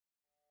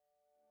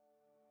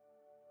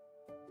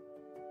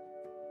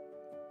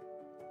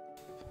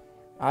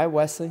I,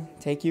 Wesley,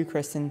 take you,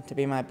 Kristen, to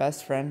be my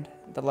best friend,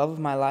 the love of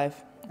my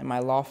life, and my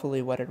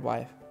lawfully wedded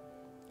wife.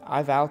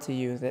 I vow to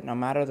you that no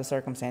matter the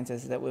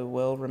circumstances, that we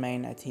will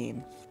remain a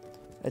team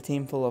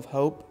full of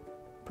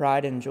hope,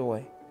 pride, and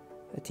joy,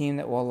 a team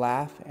that will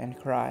laugh and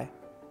cry,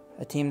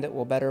 a team that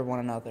will better one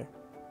another.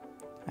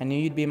 I knew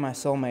you'd be my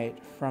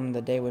soulmate from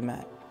the day we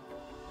met.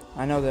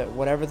 I know that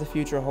whatever the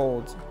future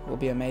holds will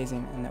be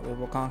amazing and that we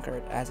will conquer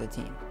it as a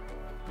team.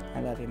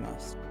 I love you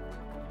most.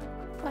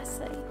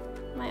 Wesley,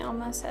 my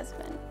almost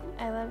husband,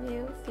 I love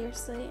you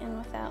fiercely and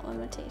without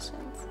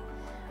limitations.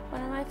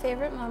 One of my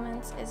favorite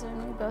moments is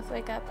when we both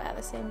wake up at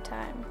the same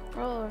time,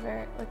 roll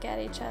over, look at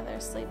each other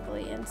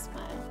sleepily, and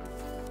smile.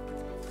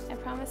 I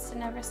promise to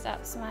never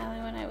stop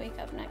smiling when I wake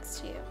up next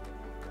to you.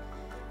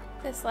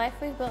 This life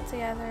we've built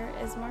together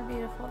is more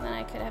beautiful than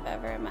I could have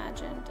ever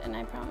imagined, and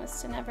I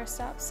promise to never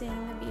stop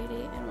seeing the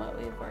beauty in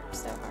what we've worked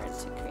so hard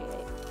to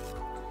create.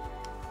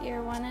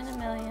 You're one in a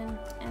million,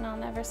 and I'll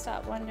never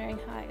stop wondering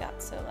how I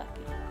got so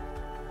lucky.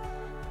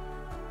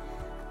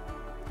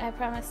 I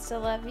promise to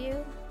love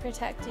you,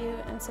 protect you,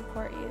 and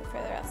support you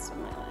for the rest of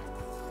my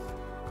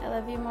life. I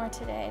love you more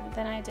today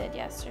than I did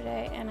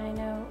yesterday, and I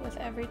know with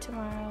every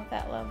tomorrow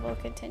that love will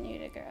continue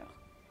to grow.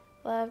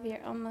 Love, your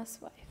almost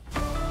wife.